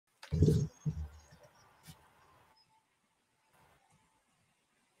Let's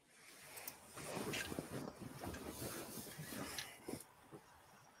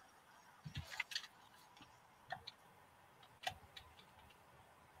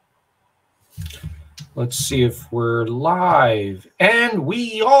see if we're live. And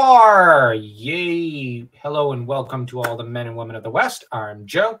we are! Yay! Hello and welcome to all the men and women of the West. I'm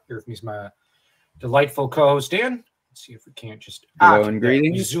Joe. Here with me is my delightful co-host, Dan. Let's see if we can't just... Hello and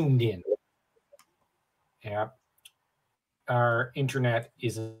greetings. We zoomed in. Yeah. Our internet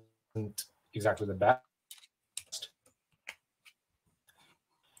isn't exactly the best.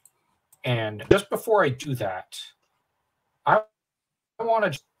 And just before I do that, I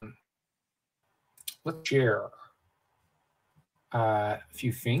want to... Let's share a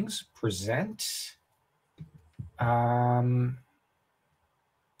few things. Present.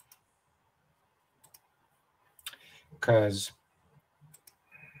 Because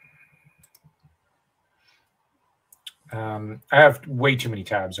I have way too many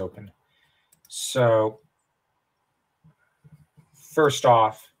tabs open. So first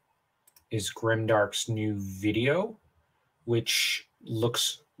off is Grimdark's new video, which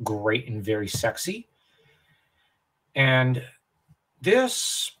looks great and very sexy. And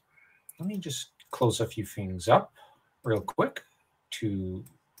this, let me just close a few things up real quick to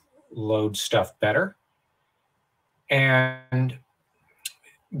load stuff better. And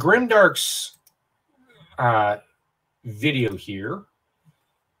Grimdark's video here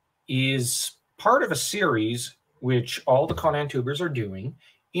is part of a series which all the Conan tubers are doing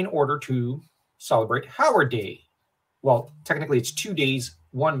in order to celebrate Howard Day. Well, technically it's 2 days,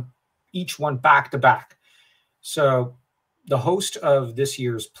 each one back to back. So the host of this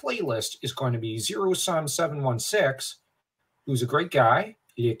year's playlist is going to be ZeroSum716, who's a great guy,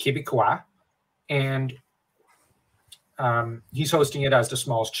 il est Québécois, and he's hosting it as the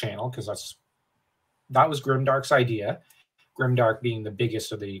smallest channel because that was Grimdark's idea. Grimdark being the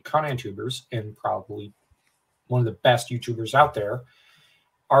biggest of the Conan tubers and probably one of the best YouTubers out there.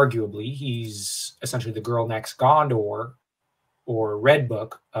 Arguably, he's essentially the girl next Gondor or Red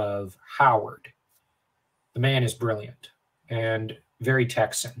Book of Howard. The man is brilliant and very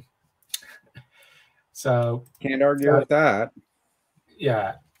Texan. So can't argue with that.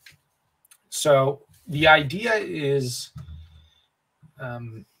 Yeah. So the idea is,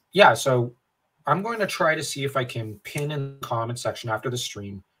 so I'm going to try to see if I can pin in the comment section after the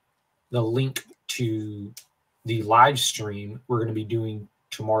stream the link to the live stream we're going to be doing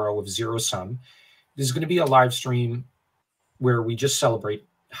tomorrow with Zero Sum. This is going to be a live stream where we just celebrate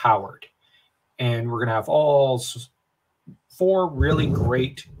Howard. And we're going to have all 4 really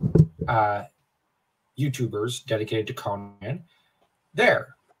great YouTubers dedicated to Conan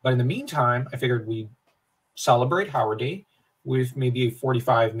there. But in the meantime, I figured we'd celebrate Howard Day with maybe a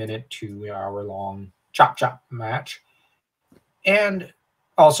 45-minute to an hour-long Chop Chop match. And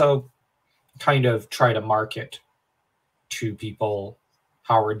also kind of try to market to people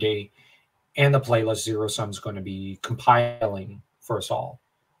Howard Day and the playlist Zero Sum's going to be compiling for us all.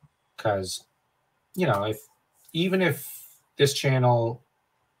 Because, you know, even if this channel,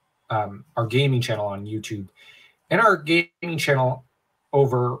 our gaming channel on YouTube and our gaming channel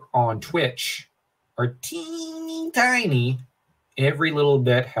over on Twitch are teeny tiny, every little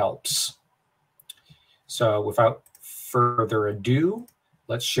bit helps. So without further ado,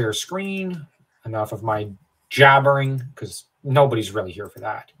 let's share screen. Enough of my jabbering, because nobody's really here for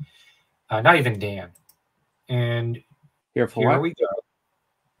that. Not even Dan. And here we go.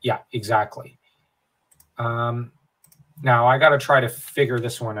 Yeah, exactly. Now I got to try to figure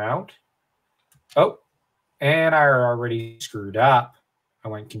this one out. Oh, and I already screwed up. I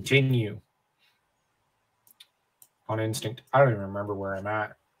went continue on instinct. I don't even remember where I'm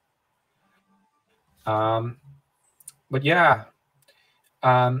at. But yeah,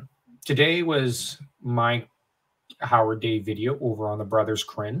 today was my Howard Day video over on the Brothers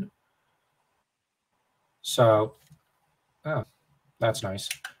Crin. So, oh, that's nice.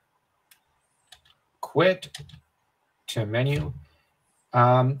 Quit to menu.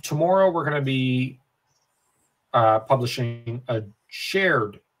 Tomorrow we're going to be publishing a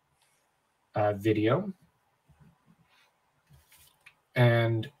shared video.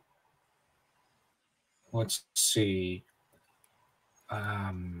 And let's see.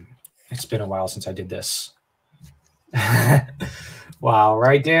 It's been a while since I did this. Wow,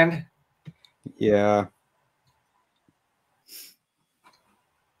 right, Dan? Yeah.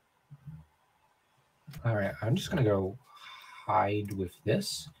 All right, I'm just going to go hide with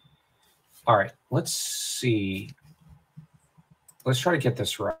this. All right, let's see. Let's try to get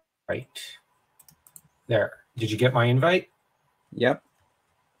this right. There. Did you get my invite? Yep.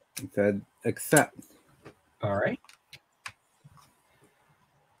 It said accept. All right.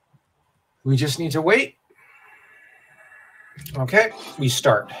 We just need to wait. Okay, we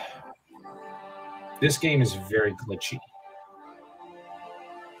start. This game is very glitchy.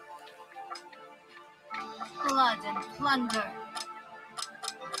 Blood and plunder.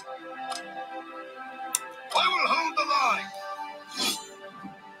 I will hold the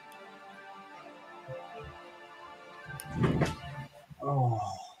line. Oh.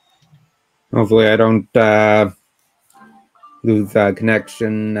 Hopefully, I don't lose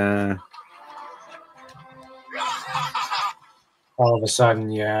connection. All of a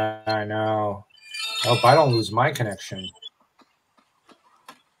sudden, yeah, I know. I hope I don't lose my connection.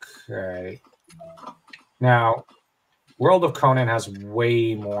 Okay. Now, World of Conan has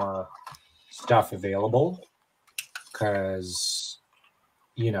way more stuff available because,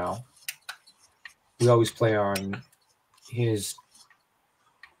 you know, we always play on his,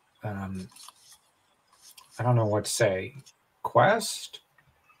 I don't know what to say, Quest?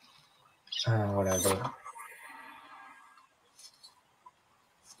 Whatever.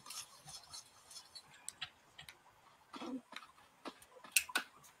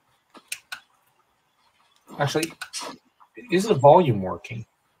 Actually, is the volume working?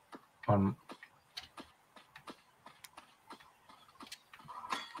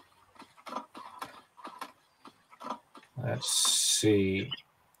 Let's see.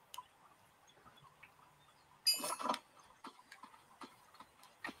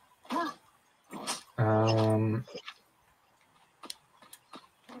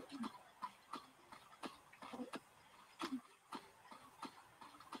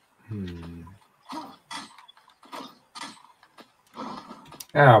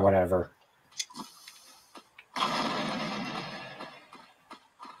 Whatever.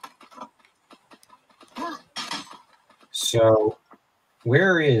 So,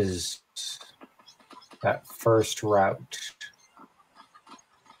 where is that first route?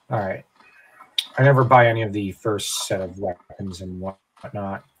 All right. I never buy any of the first set of weapons and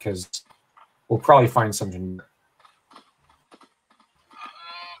whatnot because we'll probably find something.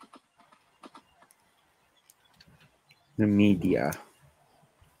 The media.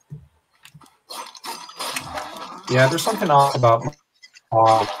 Yeah, there's something off about.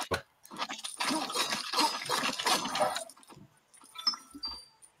 Oh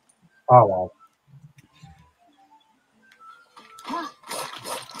well.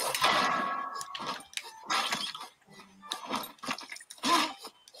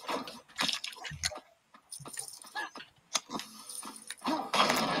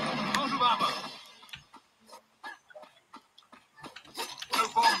 Out of ammo. No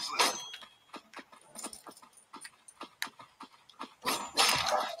bombs left.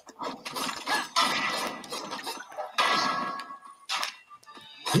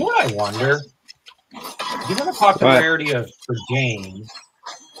 You know what I wonder? Given the popularity of Verdane,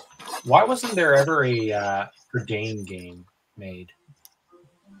 why wasn't there ever a Verdane game made?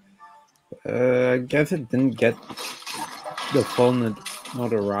 I guess it didn't get the full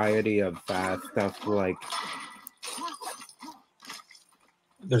notoriety of stuff like.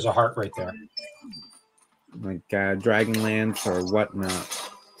 There's a heart right there. Like Dragonlance or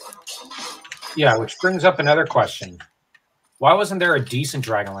whatnot. Yeah, which brings up another question. Why wasn't there a decent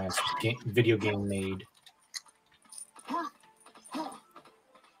Dragonlance video game made?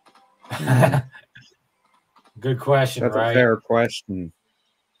 Good question, That's right? a fair question.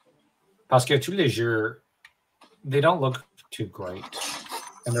 Parce que tous les jeux, they don't look too great.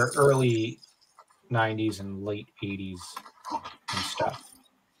 And they're early 90s and late 80s and stuff.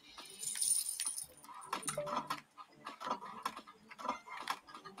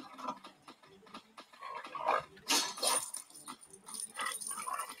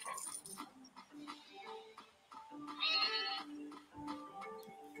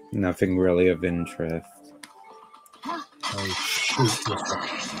 Nothing really of interest. Oh, shoot.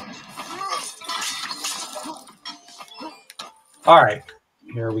 All right,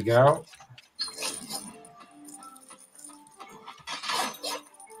 here we go.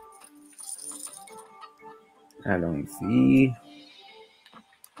 I don't see.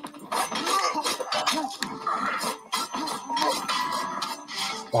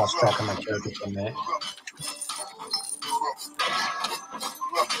 Lost track of my character for a minute.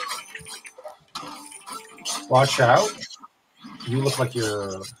 Watch out. You look like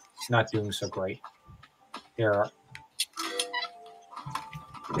you're not doing so great. Here.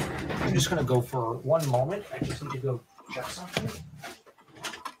 I'm just going to go for one moment. I just need to go check something.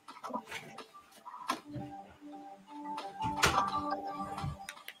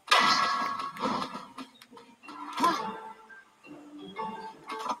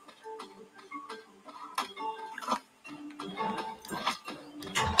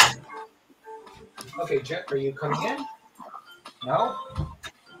 Okay, Jet, are you coming in? No?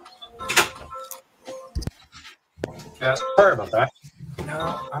 Yeah, sorry about that.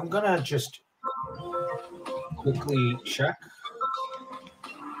 No, I'm gonna just quickly check.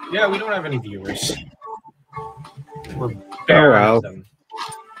 Yeah, we don't have any viewers. We're burying them.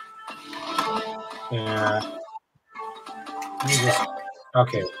 Yeah. Let me just.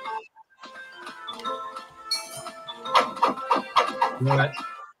 Okay. You know what?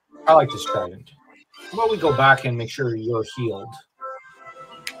 I like this trident. How about we go back and make sure you're healed?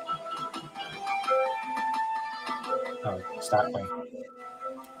 Oh, it's that way.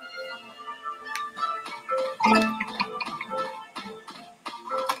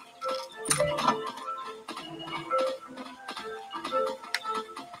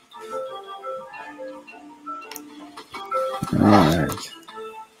 All right.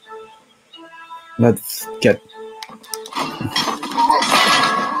 Let's get.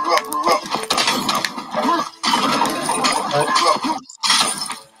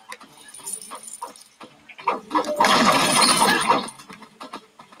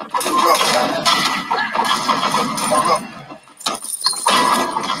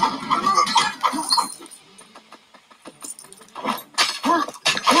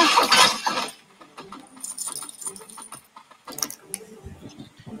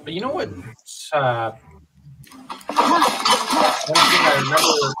 But you know what? One thing I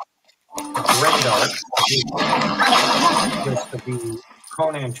remember Grimdark, with the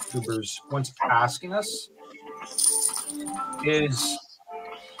Conan tubers once asking us is,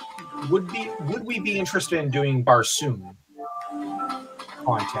 would we be interested in doing Barsoom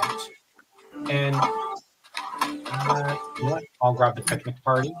content? And you know what? I'll grab the picnic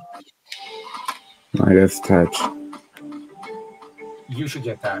party. Midas touch. You should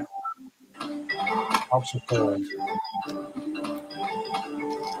get that. Helps with cold.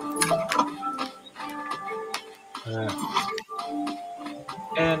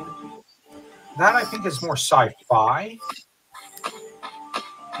 And that I think is more sci-fi.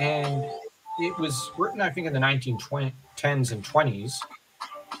 And it was written, I think, in the 1910s and 20s.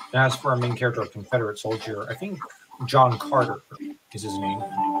 And as for our main character, a Confederate soldier, I think John Carter is his name.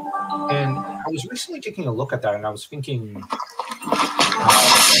 And I was recently taking a look at that, and I was thinking,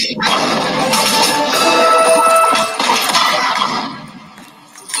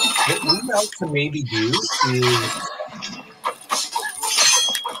 what we like to maybe do is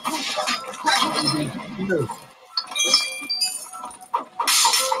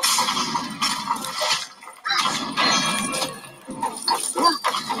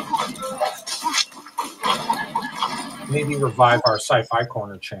maybe revive our Sci-Fi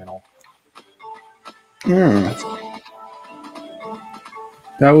Corner channel.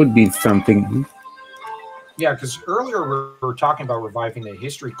 That would be something. Yeah, because earlier we were talking about reviving the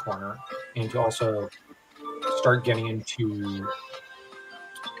History Corner and to also start getting into...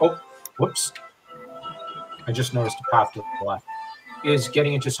 Oh, whoops. I just noticed a path to the left. Is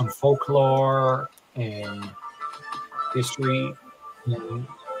getting into some folklore and history.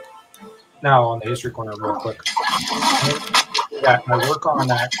 Now on the History Corner real quick. Yeah, I work on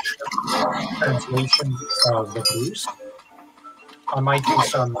that translation of the Bruce. I might do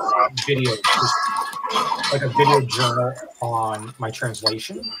some videos, just like a video journal on my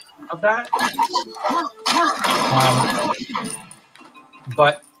translation of that.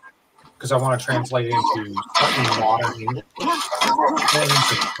 But because I want to translate it into something modern English and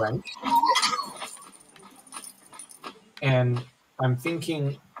into French. And I'm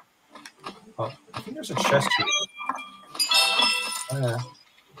thinking, oh, I think there's a chest here.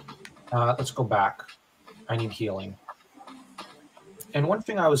 Let's go back. I need healing. And one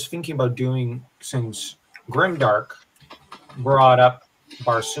thing I was thinking about doing, since Grimdark brought up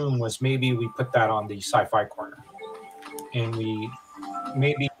Barsoom, was maybe we put that on the Sci-Fi Corner. And we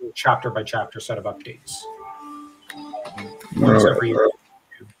maybe do chapter by chapter set of updates. Once every year.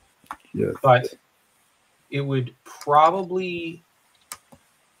 Yes. But it would probably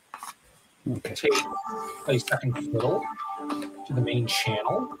take a second fiddle to the main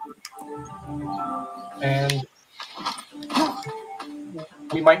channel. And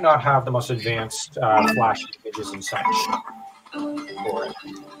we might not have the most advanced flash images and such for it.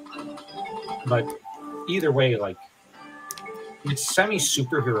 But either way, like, it's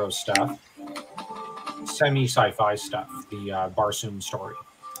semi-superhero stuff, semi-sci-fi stuff, the Barsoom story,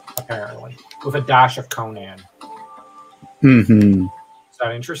 apparently, with a dash of Conan. Mm-hmm. Does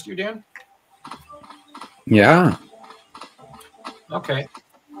that interest you, Dan? Yeah. Okay.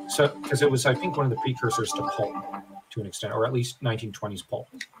 So, because it was, I think, one of the precursors to pulp, to an extent, or at least 1920s pulp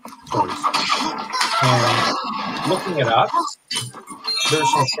stories. And looking it up, there's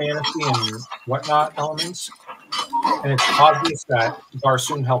some fantasy and whatnot elements, and it's obvious that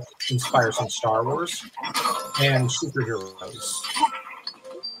Barsoom helped inspire some Star Wars and superheroes.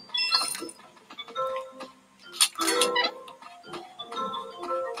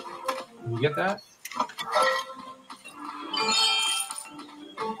 You get that?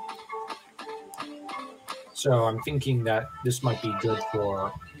 So I'm thinking that this might be good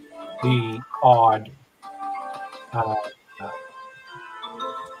for the odd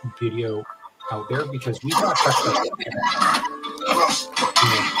video out there, because we've not touched that.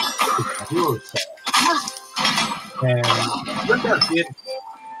 And Richard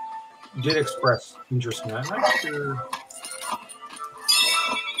did express interest in that. I'm not sure.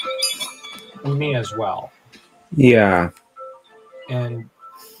 And me as well. Yeah. And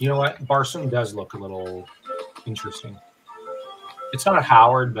you know what? Barsoom does look a little interesting. It's not a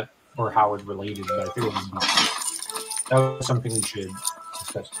Howard, or Howard related, but I feel that was something we should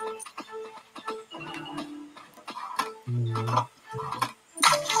discuss.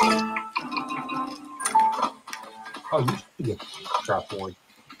 Oh, you should get drop board.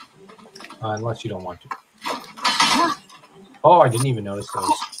 Unless you don't want to. Oh, I didn't even notice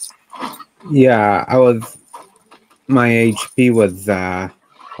those. Yeah, my HP was, I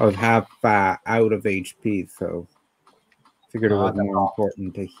was half out of HP, so figured it was more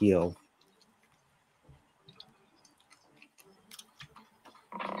important to heal.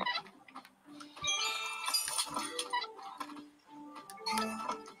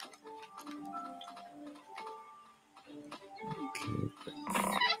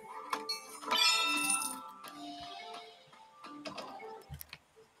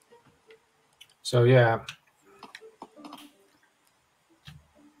 So yeah.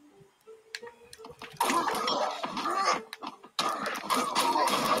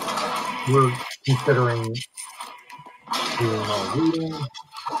 We're considering doing more reading,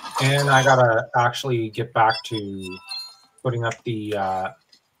 and I gotta actually get back to putting up the our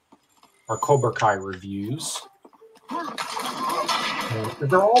Cobra Kai reviews. And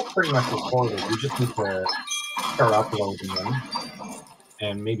they're all pretty much recorded. We just need to start uploading them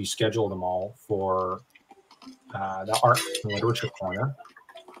and maybe schedule them all for the art and literature corner.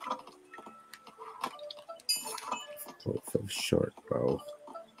 Both of short bow.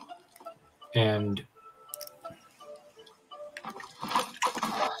 And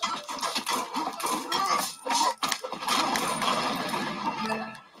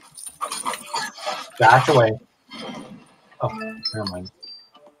back away. Oh, never mind.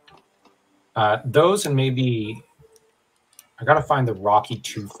 Those, and maybe I gotta find the Rocky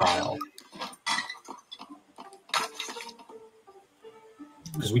 2 file,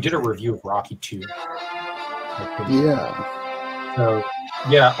 because we did a review of Rocky 2. Yeah. So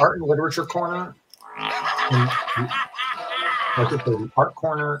yeah, art and literature corner. And like at the art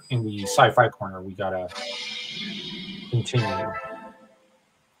corner and the sci-fi corner, we gotta continue,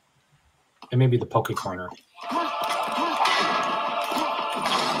 and maybe the poke corner.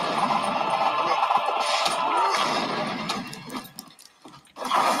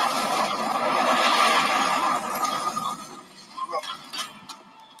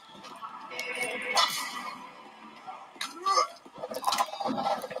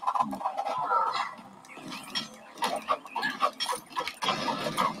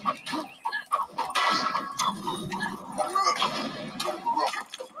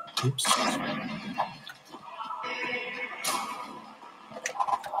 Oops.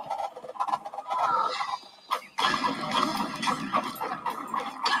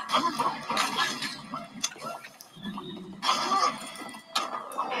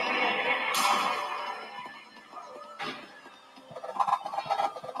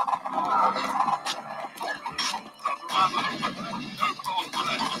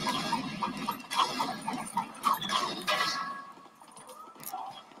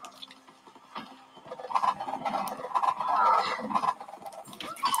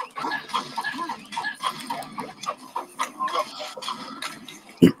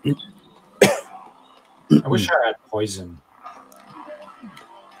 I wish I had poison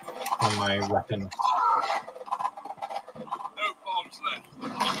on my weapon. No bombs left.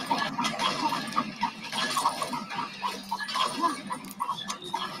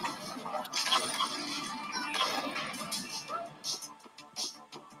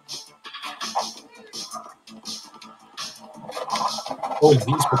 Oh,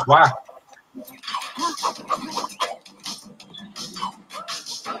 these pourquoi?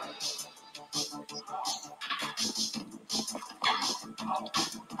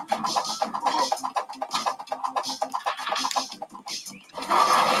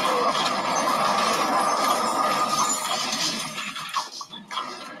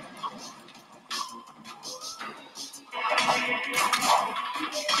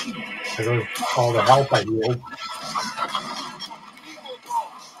 There goes all the health I healed.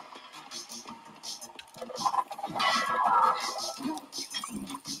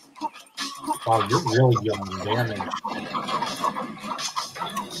 Wow, you're really young damage.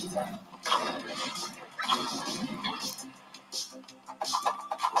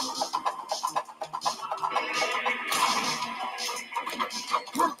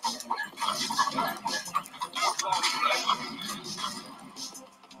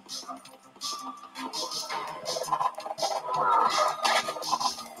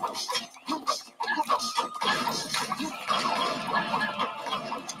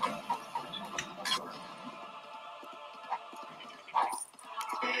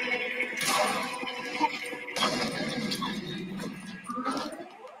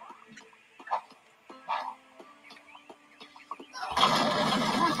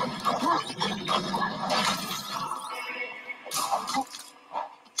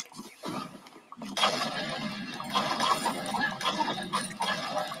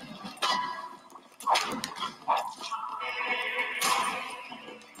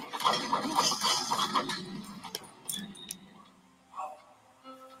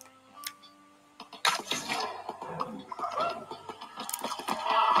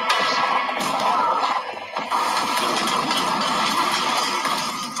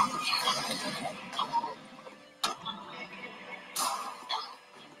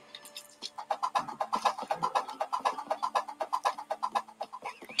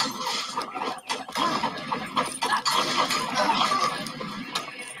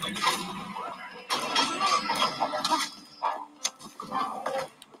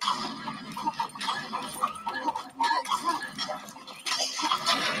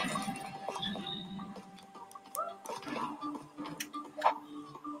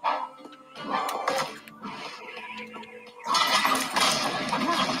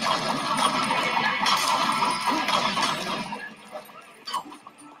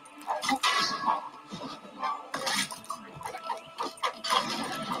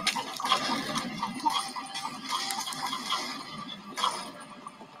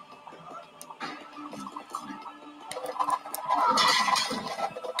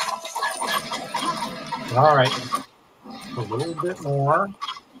 All right, a little bit more.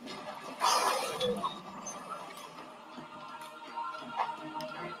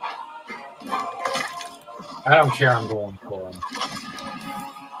 I don't care. I'm going for him.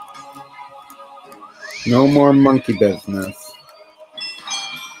 No more monkey business.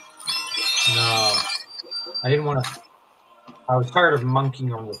 No, I didn't want to. I was tired of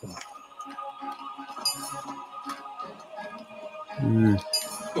monkeying on with him.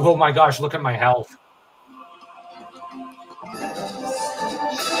 Oh my gosh! Look at my health.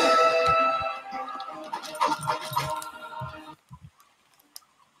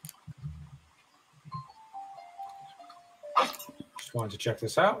 Just wanted to check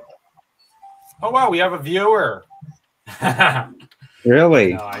this out. Oh wow, we have a viewer.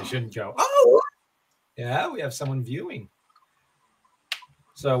 Really? No, I shouldn't go. Oh, yeah, we have someone viewing.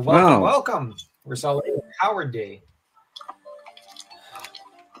 So welcome, welcome. We're celebrating Howard Day.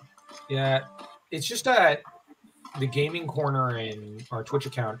 Yeah, it's just that the gaming corner and our Twitch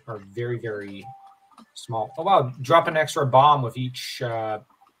account are very, very small. Oh wow, drop an extra bomb with each bomb.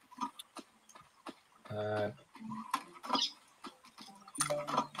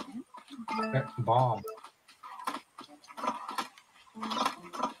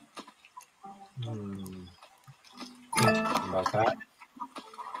 Thinking about that.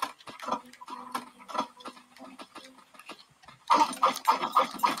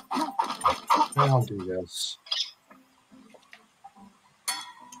 I'll do this.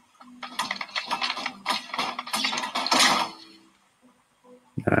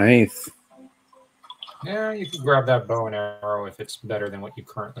 Nice. Yeah, you can grab that bow and arrow if it's better than what you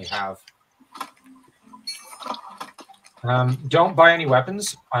currently have. Don't buy any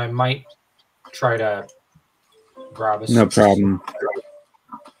weapons. I might try to grab No problem.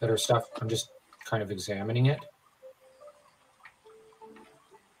 Better stuff. I'm just kind of examining it.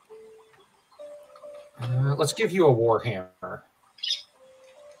 Let's give you a warhammer.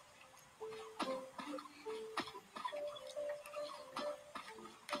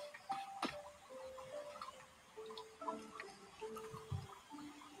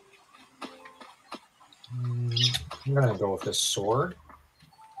 I'm going to go with this sword.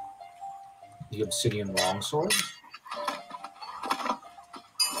 The obsidian longsword.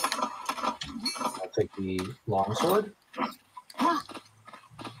 I'll take the longsword.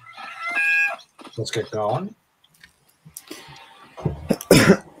 Let's get going.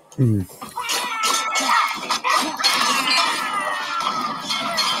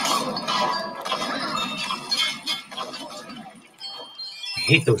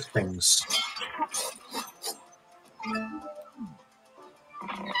 hate those things.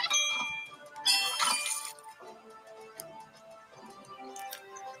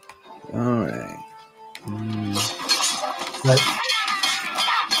 All right.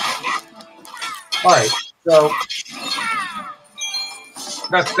 All right. So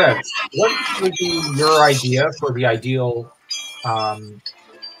that said, what would be your idea for the ideal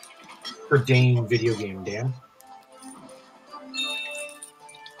Dane video game, Dan?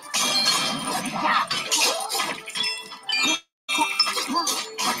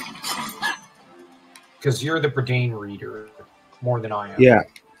 Because you're the Prydain reader more than I am. Yeah.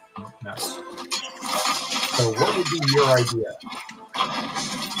 Nice. So what would be your idea?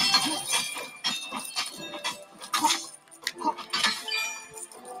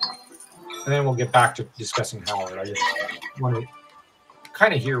 And then we'll get back to discussing Howard. I just want to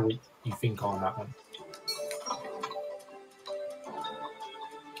kind of hear what you think on that one.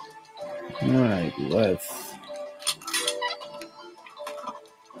 All right, let's.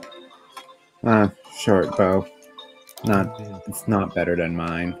 Short bow. It's not better than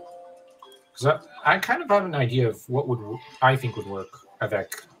mine. Because I kind of have an idea of what I think would work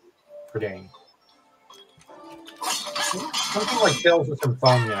avec Prydain. Something like Tales of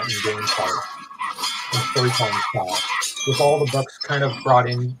Symphonia in gameplay and storytelling style, with all the books kind of brought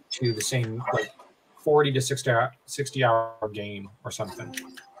into the same 40 to 60 hour game or something.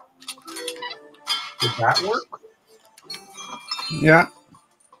 Would that work? Yeah.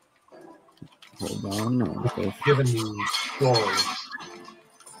 Hold on. Okay. Given the story.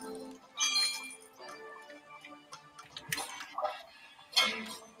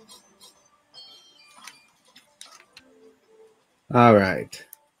 All right.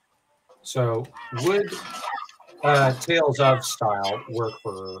 So would Tales of style work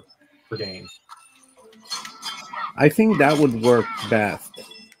for Prydain? I think that would work best.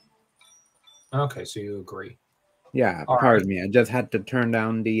 Okay, so you agree. Yeah, All pardon me. I just had to turn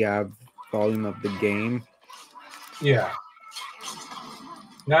down the volume of the game. Yeah.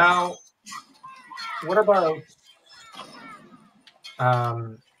 Now, what about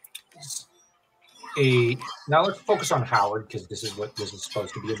now let's focus on Howard, because this is what this is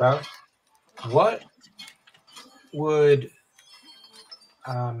supposed to be about. What would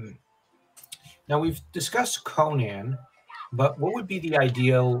now we've discussed Conan, but what would be the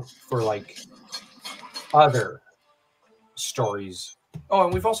ideal for other stories? Oh,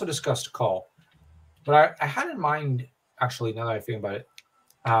 and we've also discussed Call, but I had in mind, actually, now that I think about it,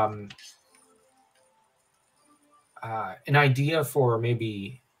 an idea for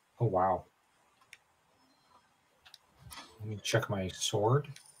maybe. Oh wow! Let me check my sword.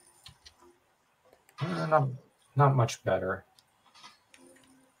 Not much better.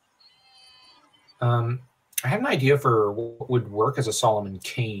 I had an idea for what would work as a Solomon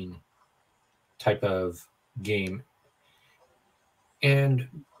Kane type of game. And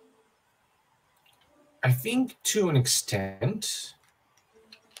I think to an extent,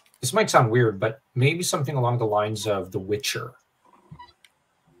 this might sound weird, but maybe something along the lines of The Witcher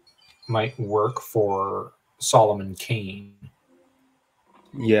might work for Solomon Kane.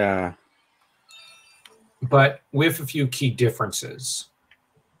 Yeah. But with a few key differences.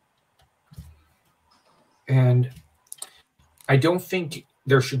 And I don't think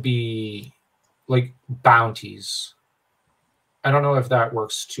there should be bounties. I don't know if that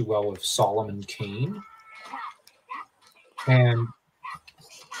works too well with Solomon Kane. And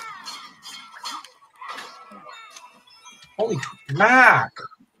holy Mac!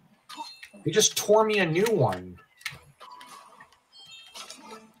 They just tore me a new one.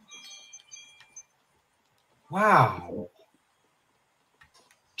 Wow.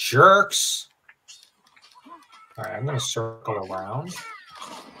 Jerks. All right, I'm going to circle around.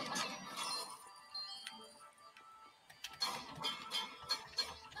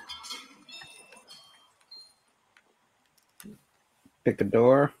 Pick a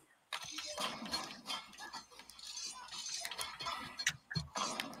door.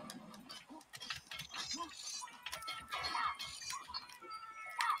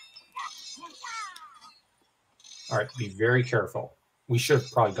 All right, be very careful. We should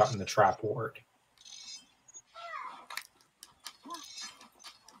have probably gotten the trap ward.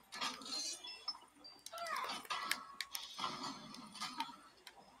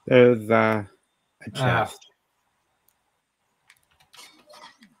 There's a chest.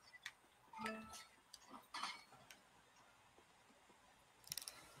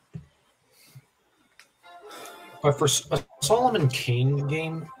 But for a Solomon Kane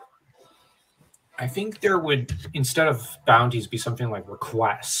game, I think there would, instead of bounties, be something like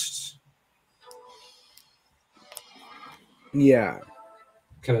requests. Yeah.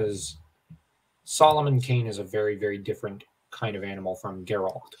 because Solomon Kane is a very, very different kind of animal from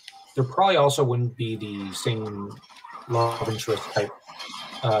Geralt. There probably also wouldn't be the same love interest type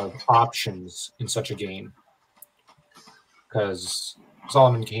of options in such a game, because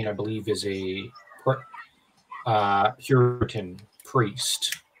Solomon Kane, I believe, is a Puritan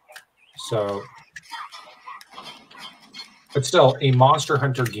priest. So, but still, a Monster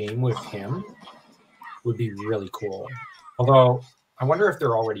Hunter game with him would be really cool. Although, I wonder if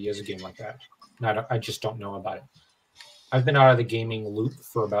there already is a game like that. I just don't know about it. I've been out of the gaming loop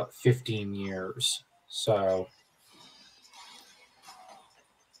for about 15 years. So,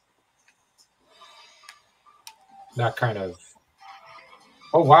 that kind of...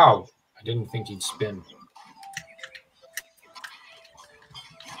 Oh, wow. I didn't think he'd spin.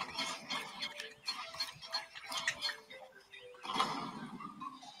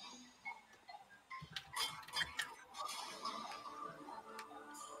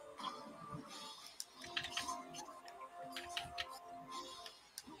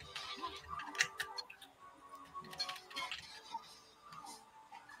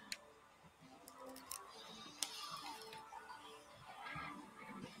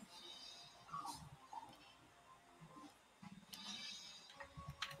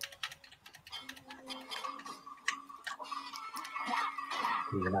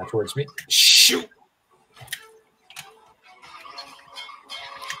 Moving that towards me. Shoot!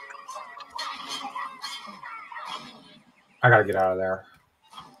 I gotta get out of there.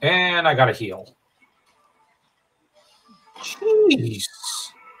 And I gotta heal. Jeez.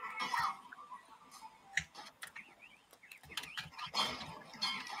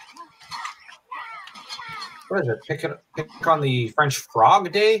 What is it? Pick on the French Frog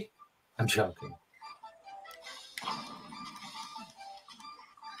Day? I'm joking.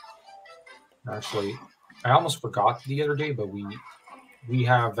 Actually, I almost forgot the other day, but we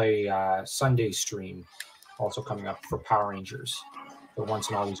have a Sunday stream also coming up for Power Rangers. For Once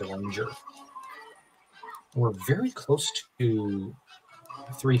and Always a Ranger. We're very close to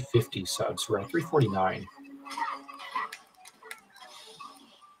 350 subs. We're at 349.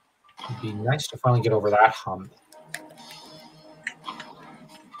 It'd be nice to finally get over that hump.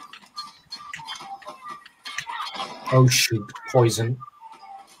 Oh, shoot. Poison.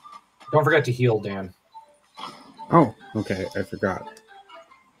 Don't forget to heal, Dan. Oh, okay. I forgot.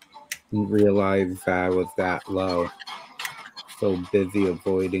 Didn't realize I was that low. So busy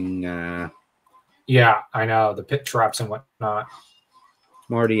avoiding Yeah, I know. The pit traps and whatnot.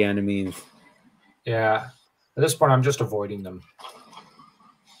 Marty enemies. Yeah. At this point, I'm just avoiding them.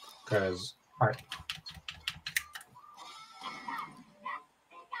 Because, all right.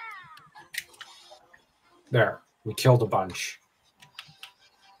 There. We killed a bunch.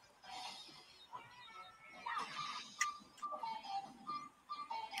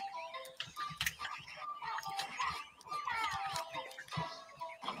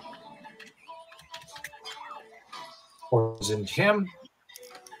 Poisoned him.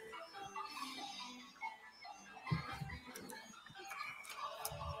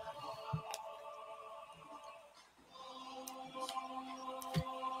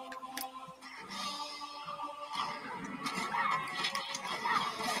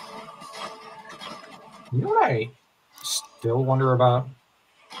 You know what I still wonder about?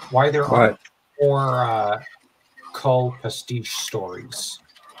 Why there aren't more Cull pastiche stories.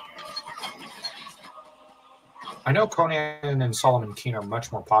 I know Conan and Solomon Kane are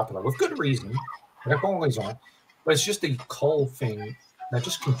much more popular, with good reason. They're always on. But it's just the Cull thing that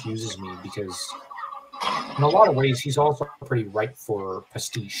just confuses me, because in a lot of ways, he's also pretty ripe for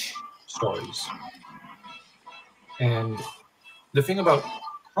pastiche stories. And the thing about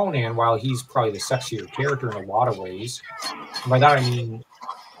Conan, while he's probably the sexier character in a lot of ways, by that I mean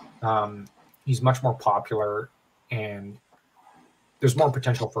he's much more popular, and there's more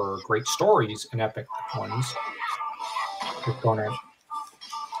potential for great stories and epic ones with Conan.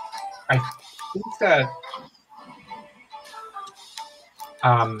 I think that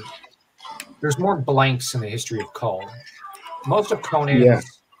there's more blanks in the history of Cull. Most of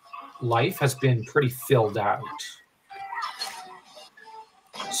Conan's life has been pretty filled out.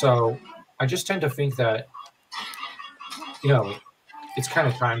 So I just tend to think that, you know, it's kind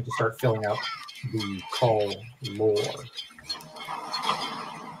of time to start filling out the Cull lore.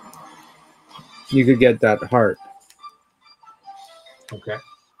 You could get that heart. Okay.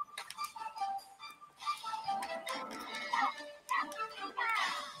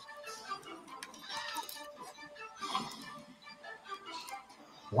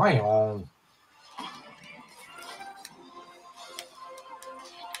 Why on?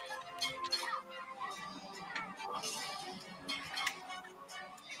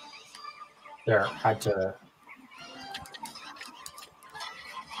 There, had to.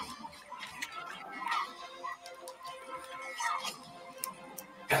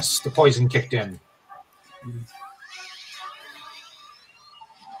 Yes, the poison kicked in. I'm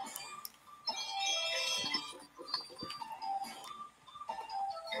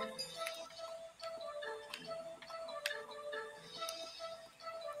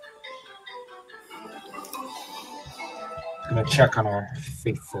gonna check on our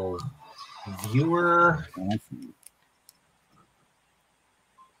faithful viewer.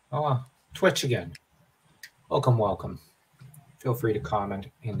 Oh, Twitch again. Welcome, welcome. Feel free to comment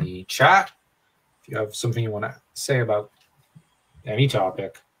in the chat if you have something you want to say about any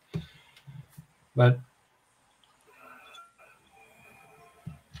topic. But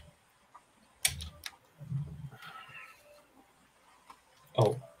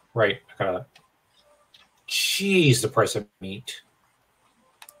oh, right, I gotta. Jeez, the price of meat.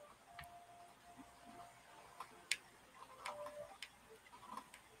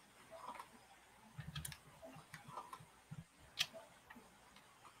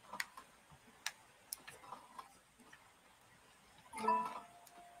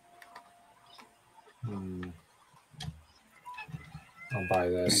 I'll buy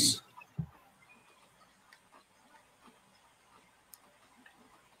this.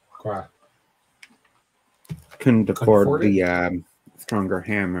 Okay. Couldn't afford the stronger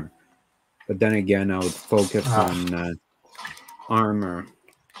hammer, but then again, I would focus on armor.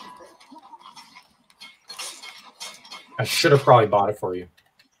 I should have probably bought it for you.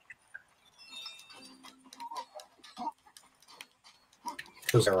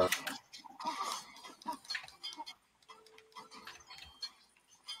 Zero.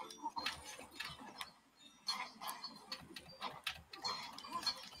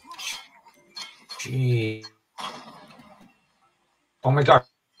 Gee. Oh my gosh.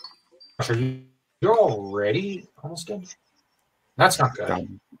 Are you're already almost dead? That's not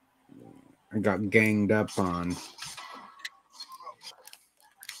good. I got ganged up on.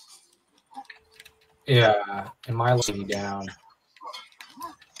 Yeah, and my lady down.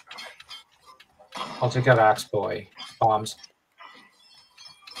 I'll take out Axe Boy. Bombs.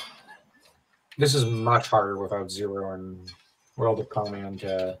 This is much harder without Zero and World of Conan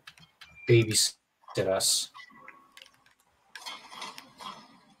to babysit us.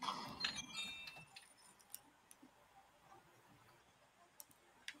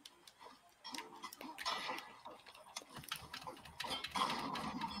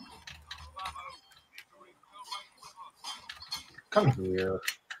 Come here.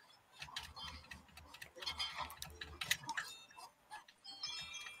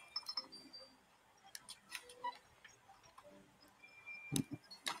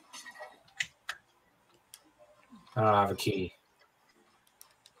 I don't have a key.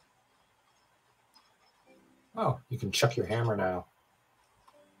 Oh, you can chuck your hammer now.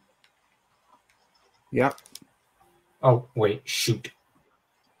 Yep. Oh, wait, shoot.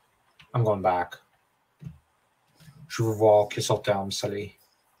 I'm going back. Je vous vois qui sortait en salé.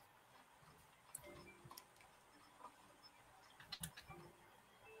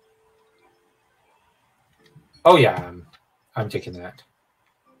 Oh yeah, I'm taking that.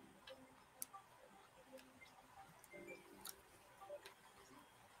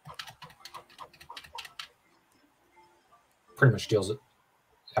 Pretty much deals it.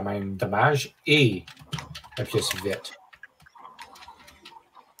 À même dommage et la pièce vite.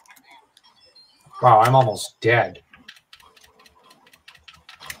 Wow, I'm almost dead.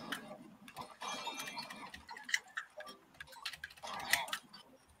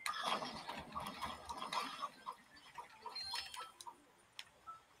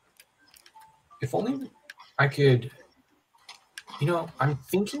 If only I could, you know, I'm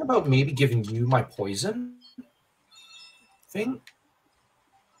thinking about maybe giving you my poison thing.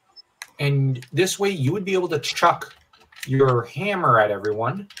 And this way you would be able to chuck your hammer at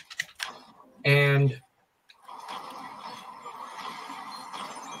everyone. And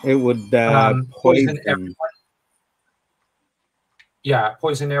it would poison everyone. Yeah,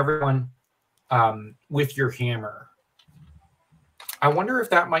 poison everyone with your hammer. I wonder if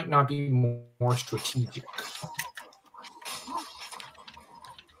that might not be more strategic.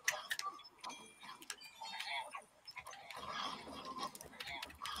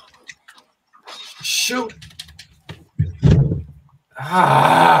 Shoot!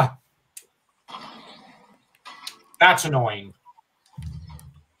 Ah! That's annoying.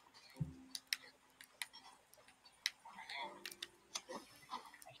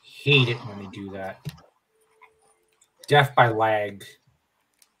 I hate it when they do that. Death by lag.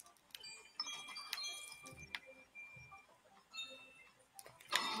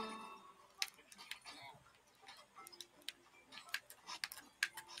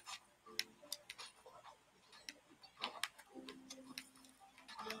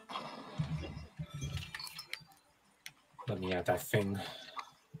 me at that thing.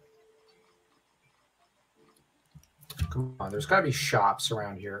 Come on, there's got to be shops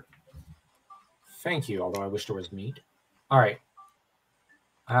around here. Thank you, although I wish there was meat. All right.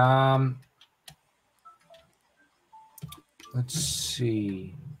 Let's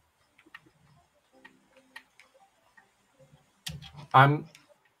see. I'm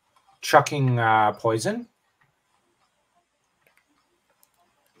chucking poison.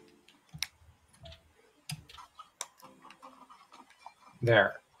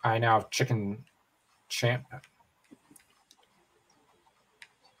 There. I now have chicken champ.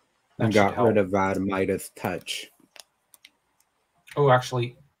 I got rid of Midas touch. Oh,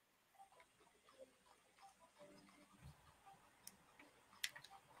 actually.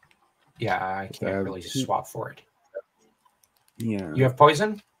 Yeah, I can't really swap for it. Yeah. You have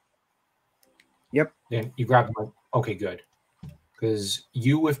poison? Yep. Then you grab my... Okay, good. Because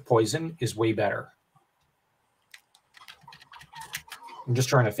you with poison is way better. I'm just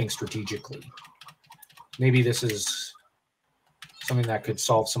trying to think strategically. Maybe this is something that could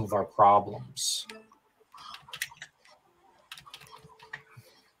solve some of our problems.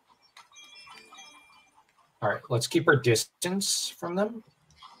 All right, let's keep our distance from them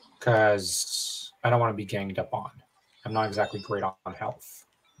because I don't want to be ganged up on. I'm not exactly great on health.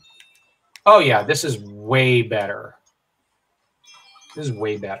 Oh, yeah, this is way better. This is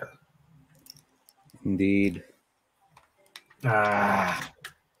way better. Indeed.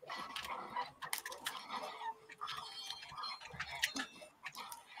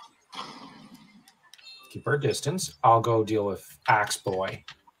 Keep our distance. I'll go deal with Axe Boy.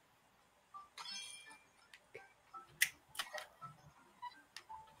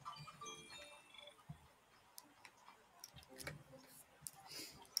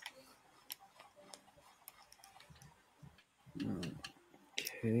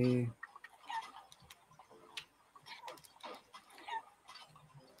 Okay.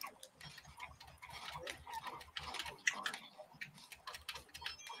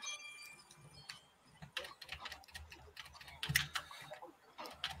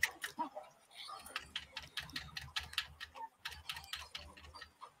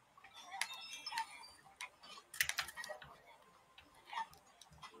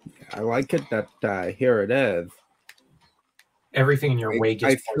 I like it that here it is. Everything in your way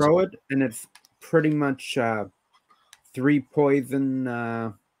gets I throw it, and it's pretty much 3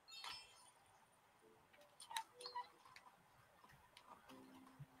 poison.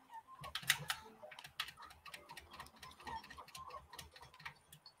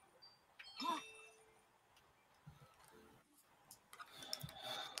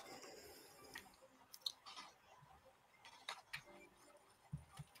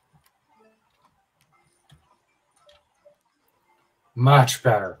 Much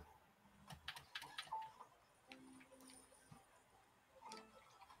better.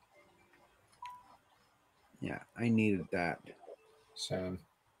 Yeah, I needed that. Same.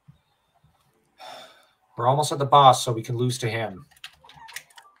 We're almost at the boss, so we can lose to him.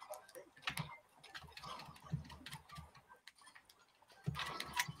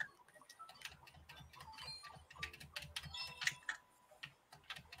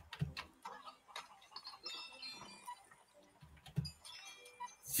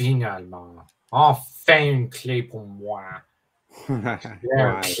 Finalement. Enfin une clé pour moi.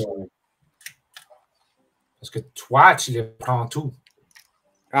 Right. Parce que toi, tu les prends tout.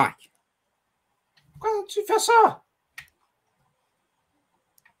 Ah. Pourquoi tu fais ça?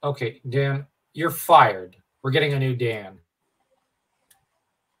 Okay, Dan, you're fired. We're getting a new Dan.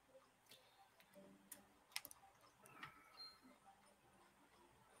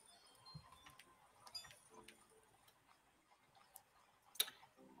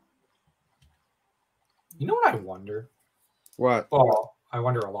 You know what I wonder? What? Well, I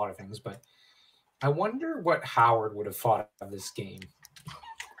wonder a lot of things, but I wonder what Howard would have thought of this game.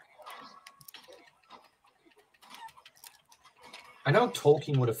 I know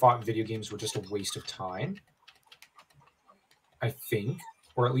Tolkien would have thought video games were just a waste of time. I think,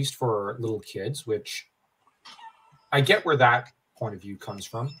 or at least for little kids, which I get where that point of view comes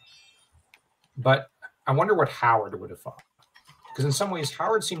from. But I wonder what Howard would have thought. Because in some ways,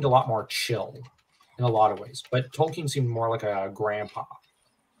 Howard seemed a lot more chill in a lot of ways, but Tolkien seemed more like a grandpa.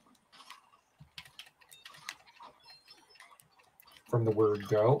 From the word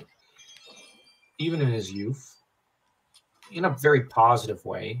go, even in his youth, in a very positive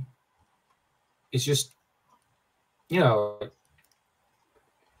way. It's just, you know,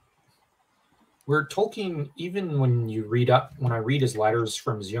 where Tolkien, even when you read up, when I read his letters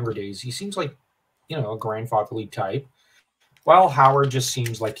from his younger days, he seems like, you know, a grandfatherly type, while Howard just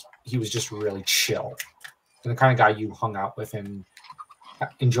seems like he was just really chill. the kind of guy you hung out with and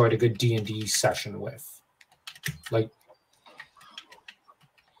enjoyed a good D&D session with. Like,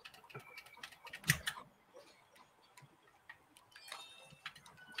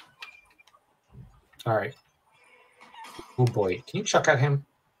 all right. Oh boy, can you chuck at him?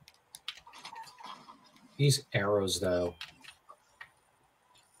 These arrows, though.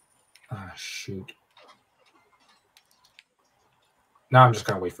 Ah, shoot. Now I'm just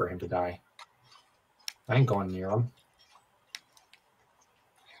gonna wait for him to die. I ain't going near him.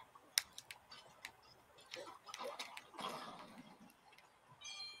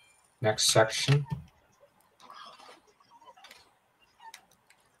 Next section.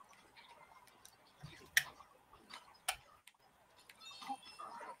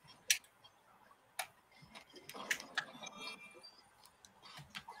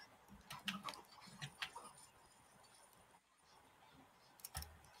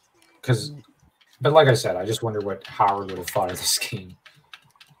 But like I said, I just wonder what Howard would have thought of this game.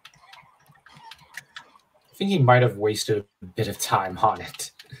 I think he might have wasted a bit of time on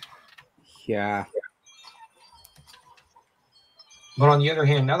it. Yeah. But on the other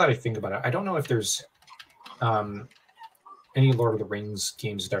hand, now that I think about it, I don't know if there's any Lord of the Rings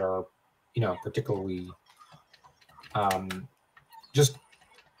games that are, particularly just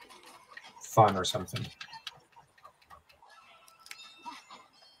fun or something.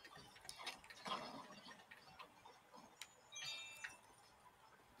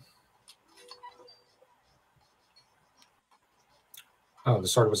 Oh, the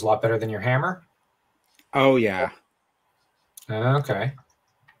sword was a lot better than your hammer? Oh, yeah. Okay.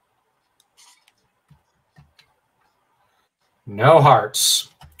 No hearts.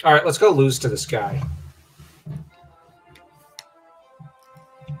 All right, let's go lose to this guy.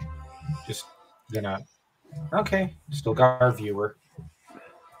 Just, okay, still got our viewer.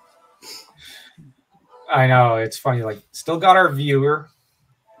 I know, it's funny, like, still got our viewer.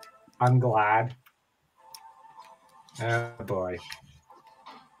 I'm glad. Oh, boy.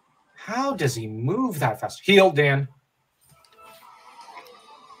 How does he move that fast? Heal, Dan.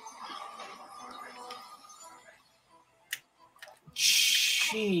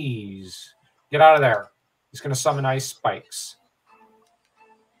 Jeez. Get out of there. He's going to summon ice spikes.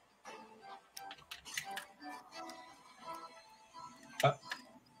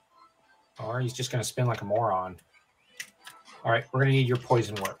 Or he's just going to spin like a moron. All right, we're going to need your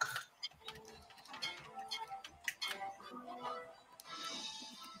poison work.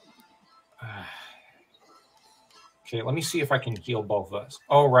 Okay, let me see if I can heal both of us.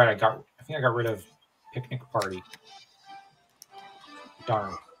 Oh, right, I think I got rid of Picnic Party.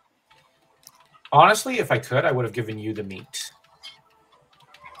 Darn. Honestly, if I could, I would have given you the meat.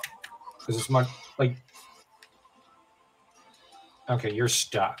 Because it's much, like... Okay, you're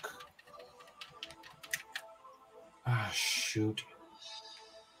stuck. Ah, shoot.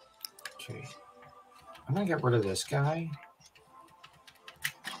 Okay. I'm going to get rid of this guy.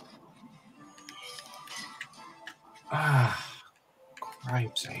 Ah,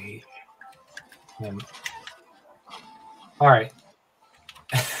 cripes, I hate him. All right.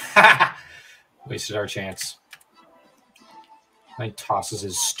 Wasted our chance. And he tosses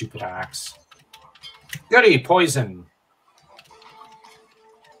his stupid axe. Goody, poison.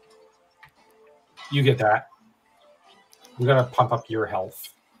 You get that. We gotta pump up your health.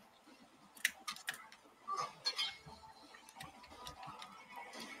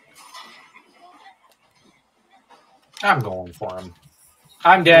 I'm going for him.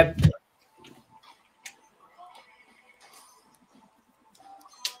 I'm dead.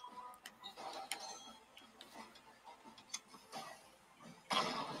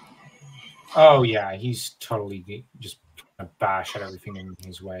 Oh, yeah, he's totally just gonna bash at everything in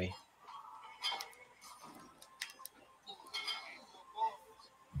his way.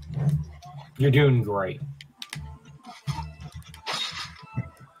 You're doing great.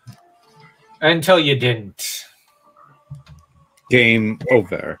 Until you didn't. Game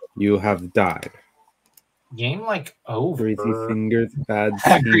over. You have died. Game like over. Greasy fingers, bad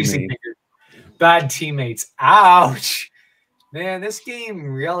Greasy teammates. fingers. Bad teammates. Ouch. Man, this game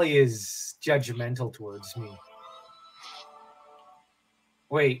really is judgmental towards me.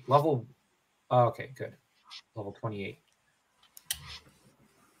 Wait, level... Oh, okay, good. Level 28.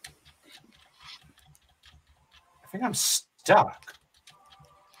 I think I'm stuck.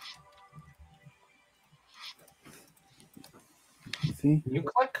 See? Can you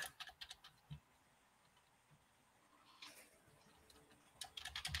click?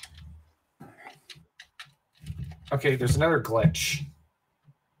 Okay, there's another glitch.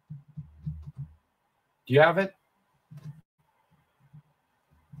 Do you have it?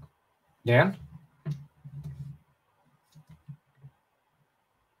 Dan?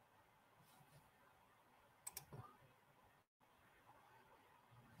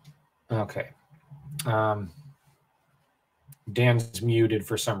 Okay. Dan's muted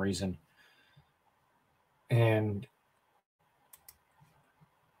for some reason. And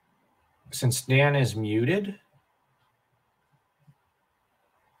since Dan is muted,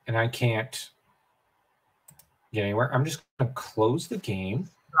 and I can't get anywhere, I'm just going to close the game.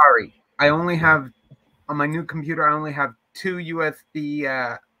 Sorry, I only have, on my new computer, I only have 2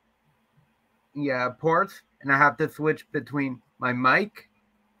 USB ports, and I have to switch between my mic,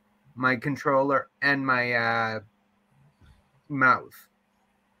 my controller, and my mouse.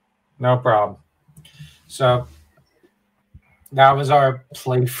 No problem. So that was our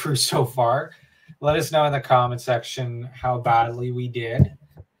playthrough so far. Let us know in the comment section how badly we did.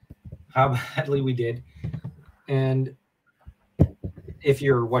 And if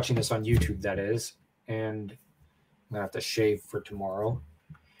you're watching this on YouTube, that is. And I'm going to have to shave for tomorrow.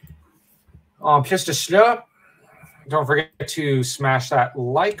 Just a slip. Don't forget to smash that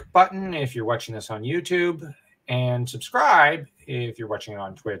like button if you're watching this on YouTube. And subscribe if you're watching it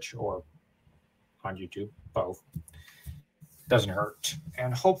on Twitch or on YouTube. Both. Doesn't hurt.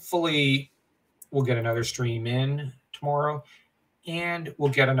 And hopefully we'll get another stream in tomorrow. And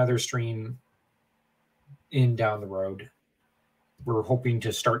we'll get another stream in down the road. We're hoping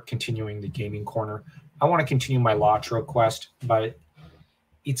to start continuing the gaming corner. I want to continue my Latro quest, but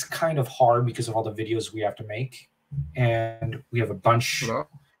it's kind of hard because of all the videos we have to make. And we have a bunch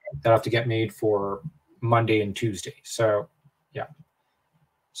that have to get made for Monday and Tuesday. So, yeah.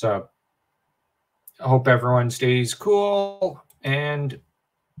 So, I hope everyone stays cool and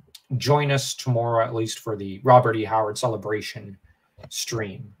join us tomorrow, at least for the Robert E. Howard celebration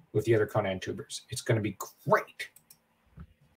stream with the other Conan tubers. It's going to be great.